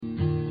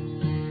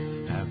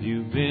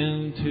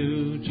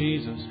into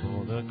Jesus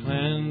for the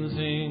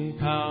cleansing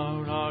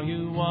power. Are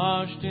you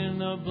washed in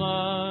the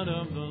blood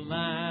of the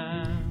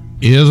Lamb?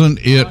 Isn't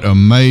it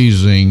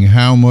amazing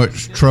how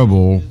much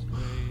trouble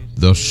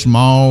the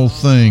small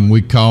thing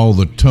we call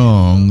the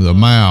tongue, the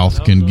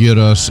mouth, can get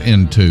us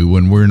into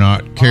when we're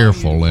not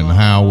careful in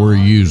how we're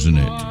using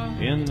it?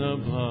 In the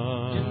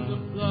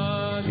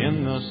blood,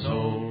 in the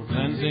soul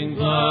cleansing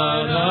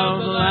blood of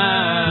the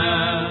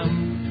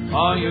Lamb.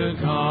 Are your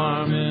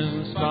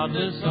garments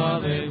spotless? Are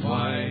they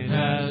white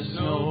as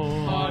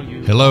snow? Are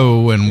you...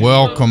 Hello and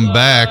welcome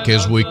back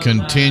as we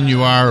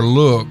continue our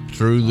look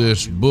through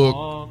this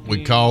book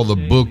we call the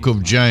Book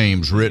of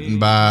James, written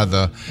by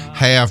the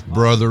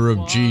half-brother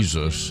of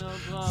Jesus.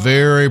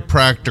 Very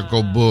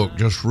practical book,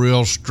 just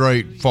real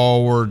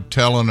straightforward,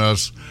 telling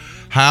us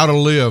how to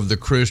live the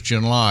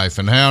Christian life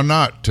and how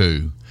not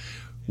to.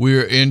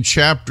 We're in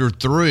chapter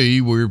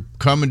 3. We're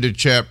coming to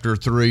chapter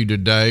 3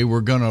 today.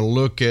 We're going to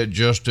look at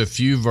just a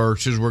few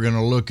verses. We're going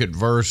to look at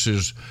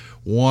verses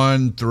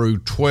 1 through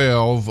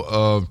 12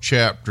 of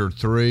chapter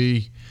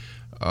 3.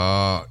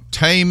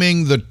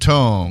 Taming the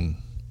tongue.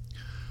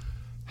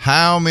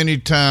 How many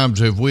times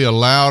have we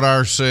allowed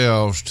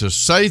ourselves to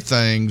say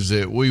things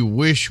that we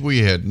wish we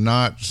had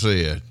not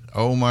said?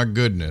 Oh my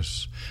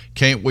goodness.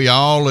 Can't we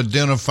all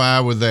identify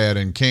with that?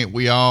 And can't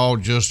we all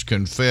just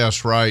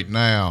confess right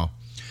now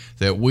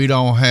that we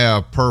don't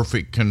have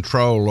perfect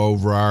control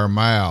over our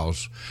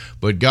mouths?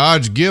 But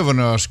God's given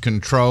us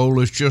control.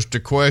 It's just a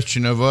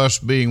question of us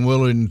being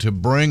willing to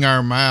bring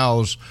our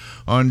mouths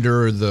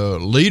under the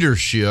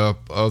leadership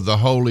of the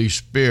Holy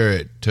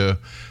Spirit, to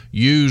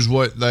use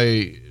what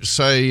they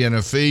say in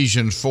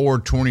Ephesians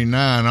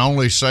 4:29,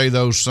 only say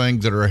those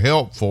things that are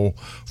helpful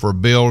for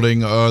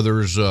building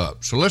others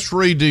up. So let's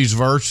read these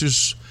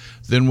verses,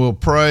 then we'll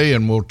pray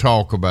and we'll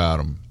talk about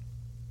them.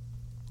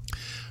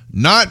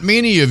 Not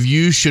many of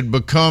you should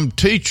become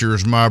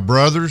teachers, my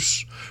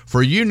brothers,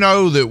 for you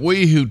know that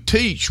we who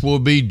teach will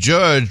be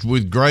judged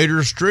with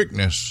greater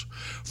strictness.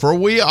 For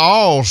we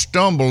all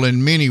stumble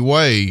in many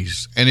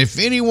ways, and if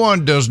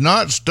anyone does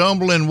not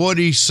stumble in what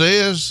he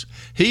says,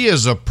 he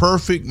is a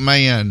perfect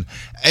man,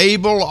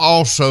 able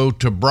also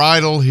to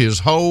bridle his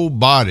whole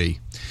body.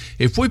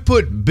 If we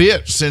put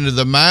bits into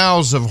the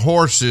mouths of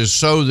horses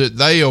so that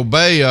they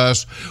obey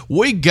us,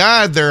 we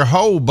guide their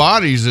whole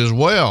bodies as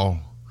well.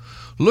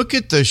 Look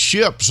at the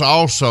ships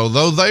also.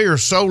 Though they are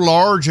so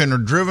large and are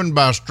driven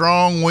by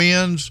strong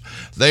winds,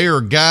 they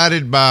are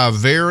guided by a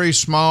very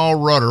small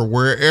rudder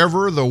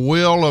wherever the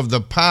will of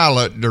the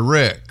pilot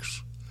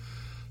directs.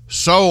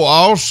 So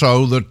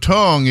also the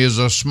tongue is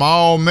a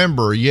small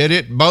member, yet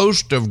it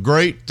boasts of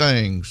great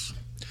things.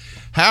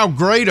 How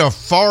great a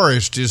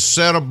forest is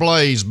set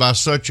ablaze by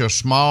such a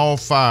small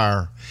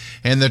fire!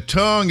 And the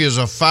tongue is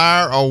a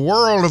fire, a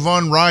world of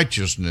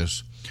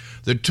unrighteousness.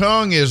 The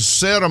tongue is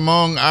set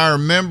among our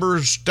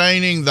members,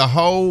 staining the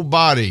whole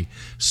body,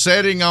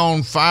 setting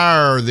on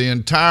fire the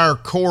entire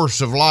course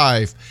of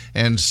life,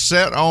 and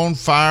set on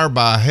fire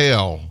by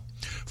hell.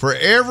 For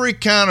every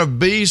kind of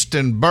beast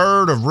and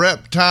bird, of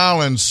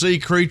reptile and sea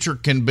creature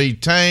can be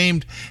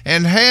tamed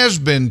and has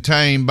been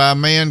tamed by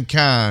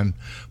mankind,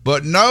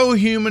 but no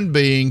human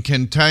being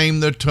can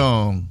tame the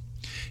tongue.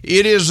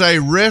 It is a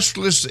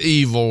restless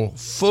evil,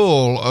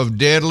 full of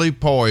deadly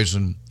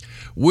poison.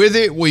 With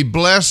it we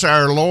bless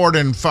our Lord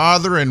and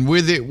Father, and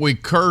with it we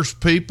curse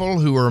people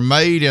who are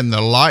made in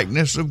the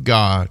likeness of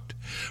God.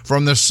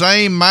 From the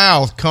same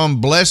mouth come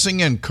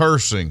blessing and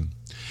cursing.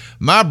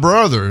 My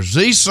brothers,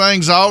 these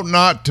things ought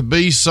not to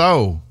be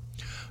so.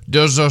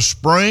 Does a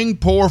spring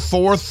pour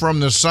forth from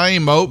the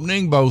same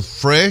opening both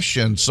fresh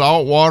and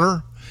salt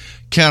water?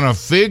 Can a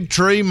fig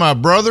tree, my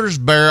brothers,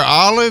 bear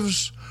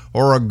olives,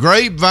 or a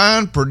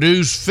grapevine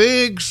produce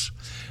figs?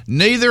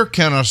 Neither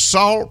can a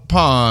salt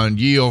pond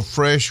yield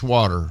fresh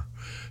water.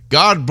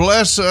 God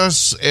bless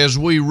us as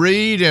we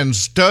read and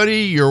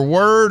study your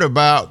word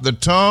about the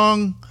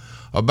tongue,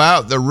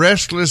 about the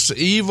restless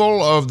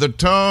evil of the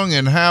tongue,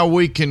 and how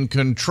we can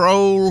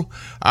control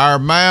our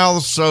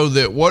mouths so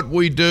that what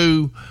we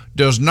do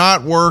does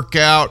not work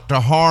out to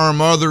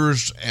harm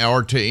others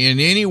or to in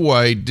any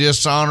way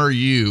dishonor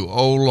you,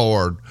 O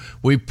Lord.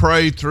 We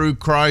pray through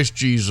Christ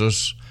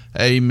Jesus.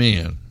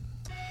 Amen.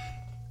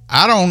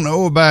 I don't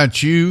know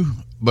about you,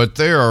 but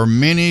there are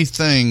many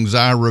things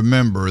I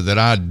remember that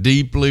I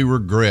deeply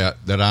regret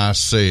that I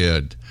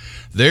said.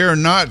 There are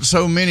not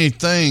so many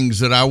things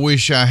that I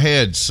wish I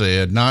had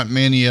said, not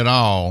many at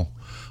all,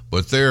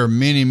 but there are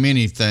many,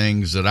 many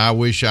things that I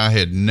wish I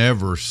had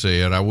never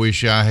said. I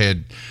wish I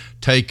had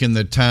taken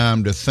the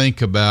time to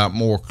think about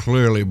more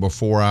clearly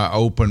before I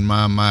opened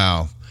my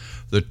mouth.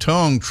 The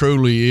tongue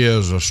truly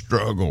is a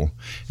struggle.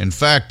 In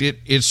fact,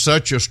 it's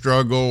such a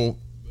struggle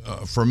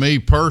for me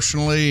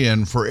personally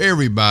and for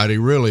everybody,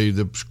 really.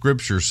 The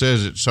scripture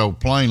says it so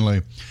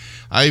plainly.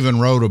 I even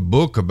wrote a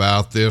book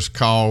about this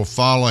called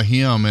Follow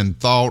Him in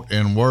Thought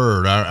and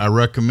Word. I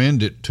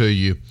recommend it to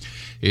you.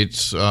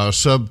 It's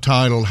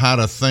subtitled How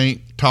to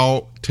Think,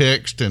 Talk,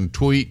 Text, and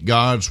Tweet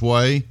God's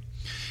Way.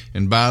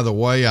 And by the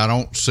way, I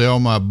don't sell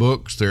my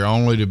books. They're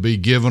only to be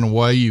given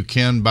away. You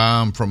can buy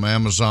them from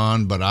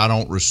Amazon, but I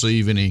don't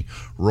receive any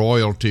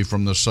royalty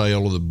from the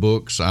sale of the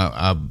books.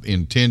 I've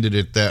intended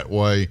it that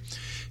way.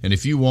 And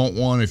if you want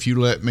one, if you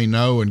let me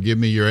know and give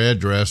me your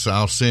address,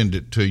 I'll send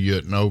it to you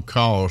at no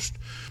cost.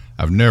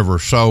 I've never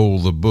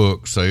sold the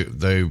books.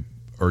 They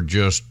are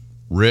just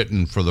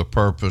written for the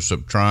purpose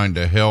of trying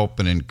to help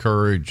and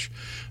encourage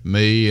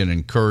me and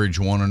encourage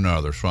one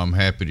another. So I'm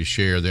happy to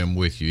share them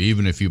with you.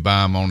 Even if you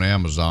buy them on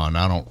Amazon,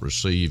 I don't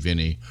receive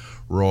any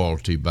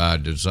royalty by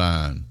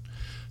design.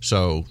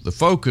 So the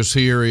focus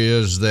here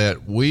is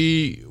that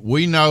we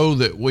know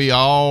that we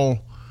all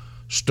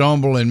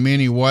stumble in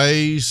many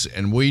ways,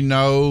 and we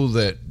know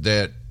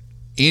that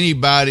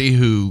anybody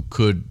who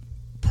could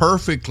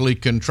perfectly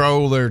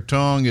control their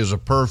tongue is a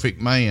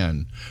perfect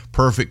man,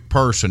 perfect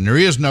person. There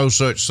is no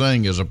such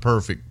thing as a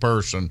perfect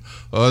person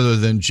other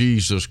than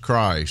Jesus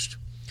Christ.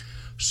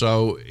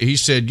 So he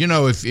said,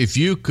 if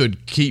you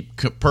could keep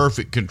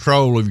perfect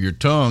control of your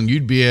tongue,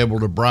 you'd be able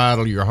to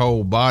bridle your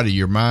whole body,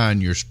 your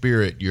mind, your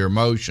spirit, your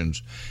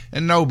emotions.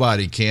 And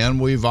nobody can.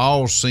 We've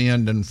all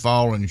sinned and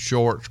fallen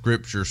short.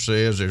 Scripture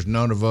says there's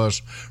none of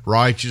us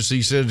righteous.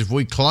 He says if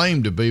we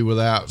claim to be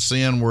without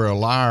sin, we're a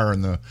liar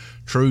and the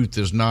truth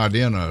is not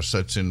in us.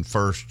 That's in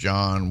 1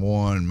 John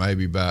 1,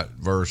 maybe about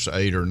verse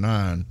 8 or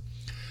 9.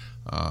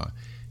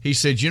 He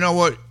said, you know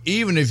what,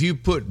 even if you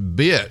put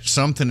bits,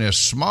 something as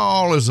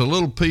small as a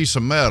little piece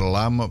of metal,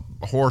 I'm a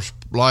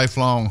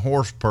lifelong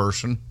horse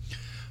person,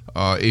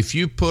 if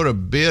you put a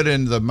bit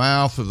in the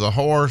mouth of the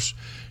horse,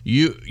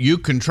 you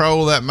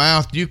control that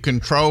mouth, you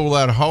control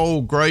that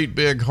whole great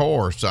big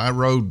horse. I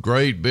rode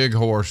great big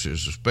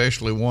horses,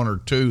 especially one or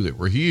two that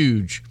were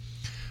huge,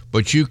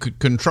 but you could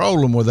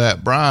control them with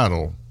that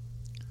bridle.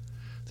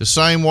 The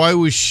same way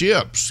with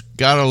ships.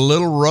 Got a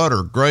little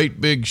rudder, great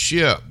big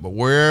ship, but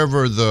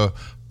wherever the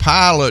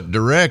pilot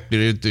directed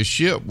it, the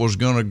ship was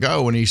going to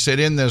go. And he said,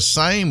 in the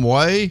same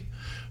way,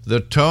 the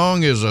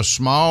tongue is a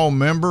small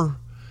member,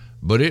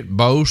 but it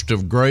boasts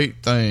of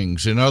great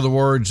things. In other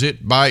words,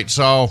 it bites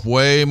off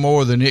way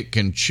more than it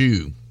can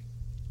chew.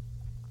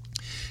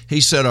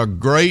 He said, a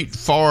great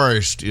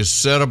forest is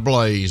set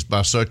ablaze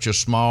by such a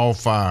small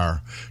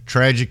fire.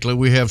 Tragically,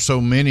 we have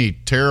so many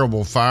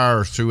terrible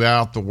fires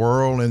throughout the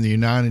world. In the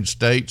United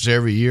States,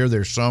 every year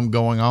there's some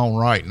going on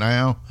right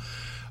now.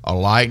 A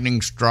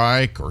lightning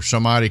strike or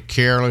somebody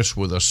careless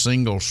with a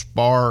single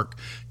spark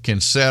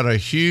can set a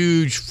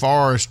huge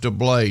forest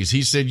ablaze.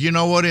 He said, you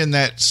know what? In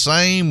that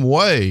same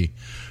way,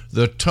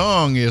 the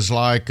tongue is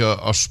like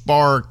a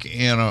spark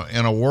in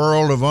a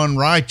world of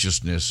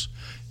unrighteousness.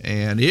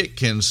 And it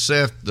can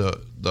set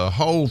the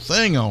whole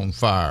thing on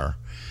fire.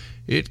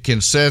 It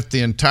can set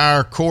the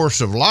entire course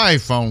of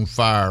life on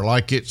fire,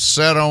 like it's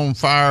set on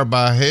fire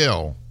by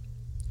hell.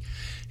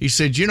 He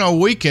said,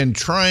 we can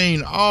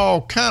train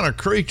all kind of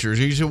creatures.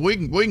 He said, we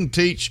can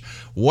teach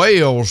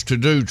whales to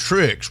do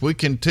tricks. We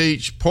can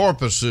teach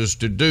porpoises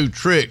to do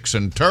tricks,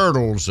 and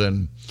turtles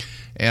and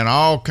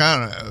all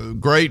kind of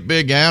great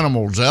big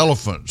animals,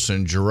 elephants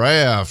and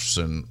giraffes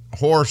and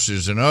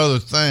horses and other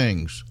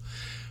things.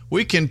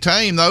 We can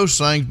tame those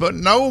things, but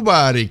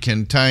nobody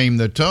can tame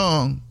the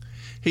tongue.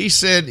 He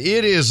said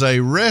it is a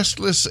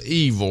restless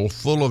evil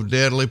full of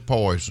deadly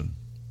poison.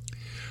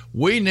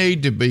 We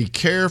need to be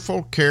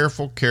careful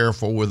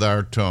with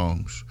our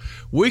tongues.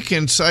 We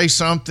can say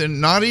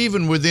something not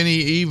even with any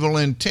evil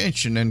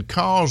intention and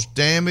cause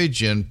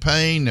damage and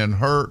pain and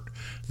hurt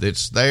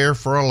that's there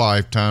for a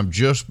lifetime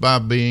just by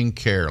being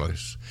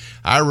careless.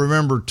 I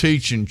remember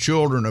teaching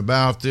children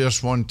about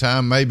this one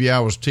time. Maybe I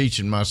was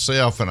teaching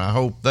myself, and I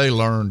hope they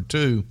learned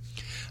too.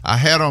 I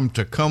had them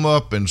to come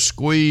up and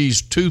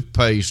squeeze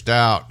toothpaste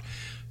out.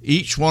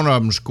 Each one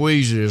of them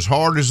squeezed it as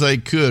hard as they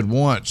could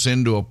once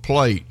into a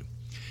plate.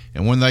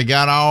 And when they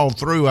got all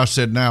through, I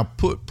said, now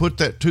put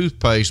that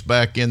toothpaste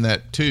back in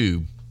that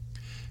tube.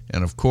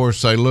 And of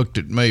course, they looked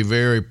at me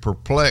very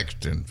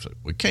perplexed and said,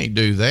 we can't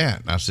do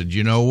that. And I said,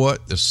 you know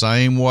what? The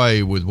same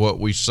way with what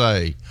we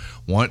say.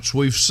 Once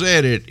we've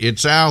said it,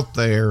 it's out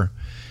there.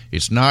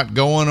 It's not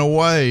going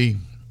away.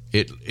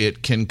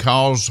 It can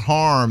cause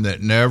harm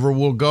that never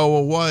will go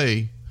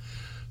away.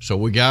 So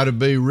we got to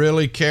be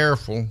really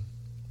careful.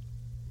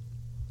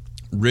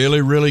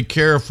 Really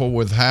careful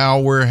with how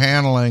we're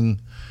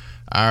handling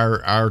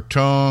our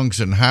tongues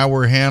and how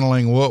we're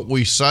handling what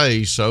we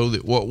say, so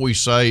that what we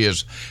say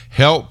is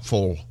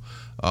helpful,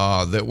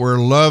 that we're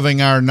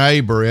loving our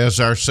neighbor as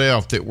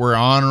ourselves, that we're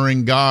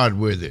honoring God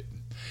with it.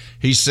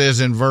 He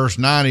says in verse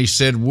 9, he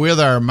said,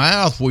 with our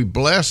mouth we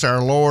bless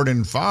our Lord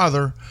and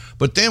Father,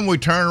 but then we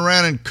turn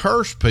around and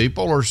curse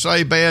people or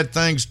say bad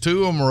things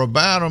to them or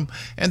about them,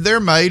 and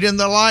they're made in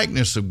the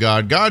likeness of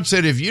God. God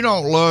said, if you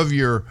don't love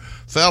your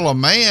fellow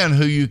man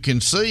who you can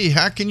see,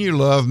 how can you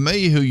love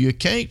me who you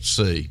can't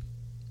see?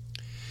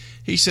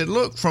 He said,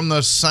 look, from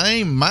the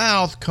same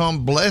mouth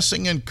come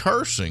blessing and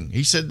cursing.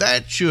 He said,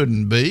 that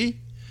shouldn't be.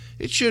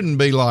 It shouldn't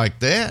be like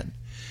that.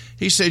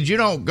 He said, you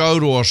don't go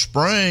to a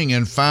spring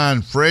and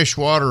find fresh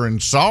water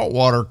and salt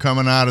water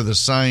coming out of the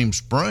same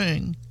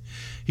spring.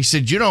 He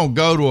said, you don't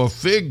go to a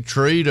fig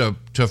tree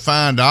to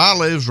find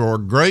olives or a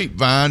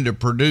grapevine to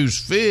produce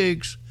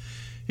figs.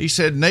 He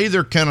said,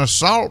 neither can a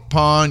salt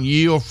pond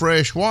yield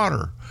fresh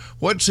water.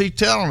 What's he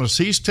telling us?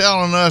 He's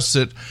telling us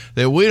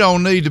that we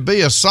don't need to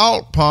be a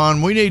salt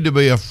pond. We need to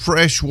be a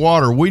fresh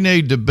water. We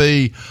need to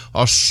be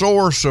a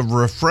source of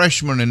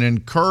refreshment and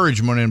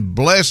encouragement and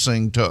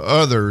blessing to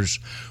others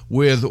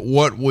with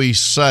what we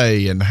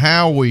say and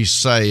how we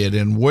say it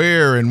and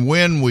where and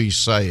when we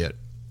say it.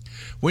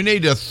 We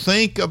need to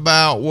think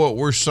about what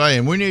we're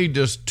saying. We need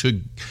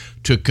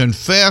to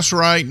confess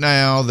right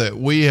now that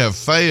we have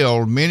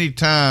failed many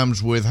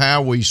times with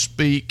how we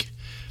speak,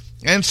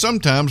 and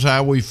sometimes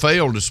how we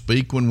fail to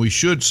speak when we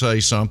should say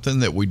something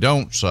that we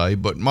don't say,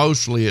 but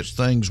mostly it's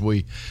things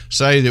we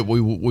say that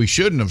we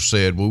shouldn't have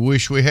said, we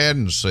wish we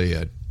hadn't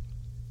said.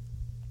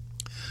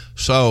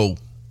 So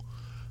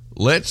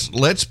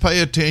let's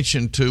pay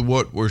attention to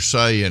what we're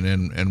saying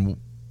and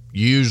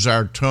use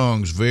our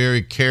tongues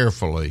very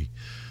carefully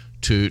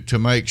to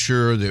make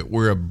sure that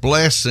we're a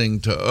blessing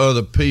to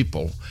other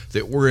people,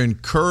 that we're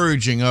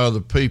encouraging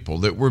other people,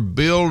 that we're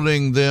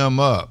building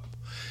them up.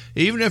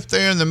 Even if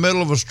they're in the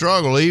middle of a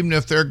struggle, even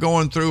if they're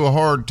going through a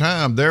hard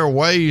time, there are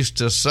ways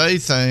to say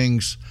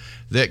things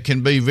that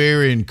can be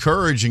very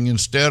encouraging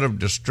instead of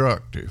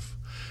destructive.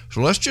 So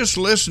let's just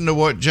listen to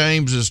what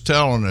James is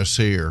telling us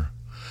here.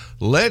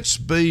 Let's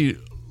be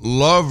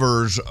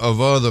lovers of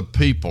other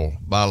people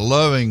by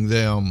loving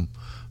them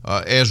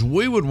as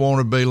we would want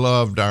to be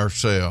loved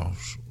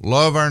ourselves.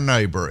 Love our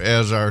neighbor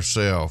as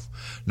ourselves,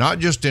 not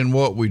just in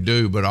what we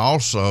do, but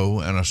also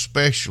and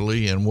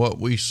especially in what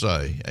we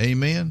say.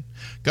 Amen.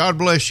 God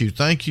bless you.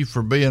 Thank you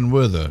for being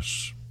with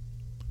us.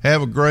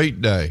 Have a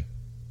great day.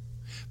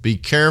 Be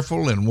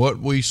careful in what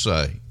we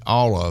say,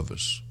 all of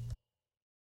us.